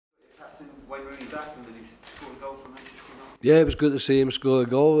Wayne Rooney back and then he scored a goal from it? Yeah, it was good to see him score a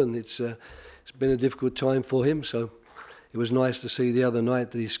goal, and it's been a difficult time for him, so it was nice to see the other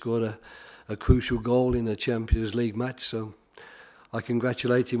night that he scored a crucial goal in a Champions League match, so I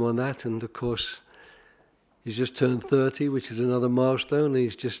congratulate him on that. And of course he's just turned 30, which is another milestone.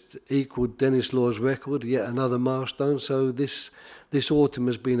 He's just equalled Dennis Law's record, yet another milestone. So this autumn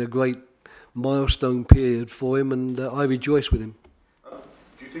has been a great milestone period for him, and I rejoice with him.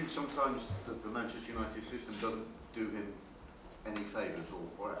 Do you think sometimes that the Manchester United system doesn't do him any favours,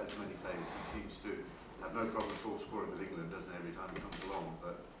 or as many favours? He seems to have no problem at all scoring with England, doesn't he, every time he comes along,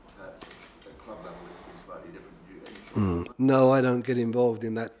 but at club level it's been slightly different. No, I don't get involved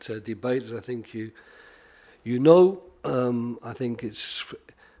in that debate, as I think you know. I think it's,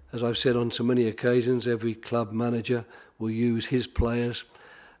 as I've said on so many occasions, every club manager will use his players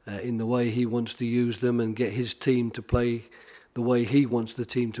in the way he wants to use them and get his team to play the way he wants the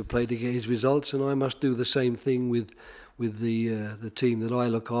team to play to get his results. And I must do the same thing with the team that I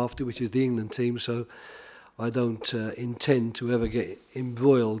look after, which is the England team. So I don't intend to ever get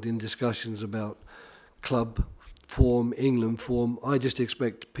embroiled in discussions about club form, England form. I just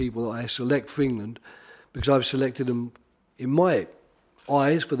expect people that I select for England, because I've selected them in my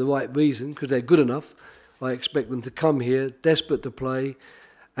eyes for the right reason, because they're good enough. I expect them to come here, desperate to play,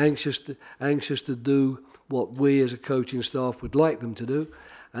 anxious to do what we as a coaching staff would like them to do,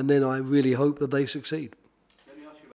 and then I really hope that they succeed.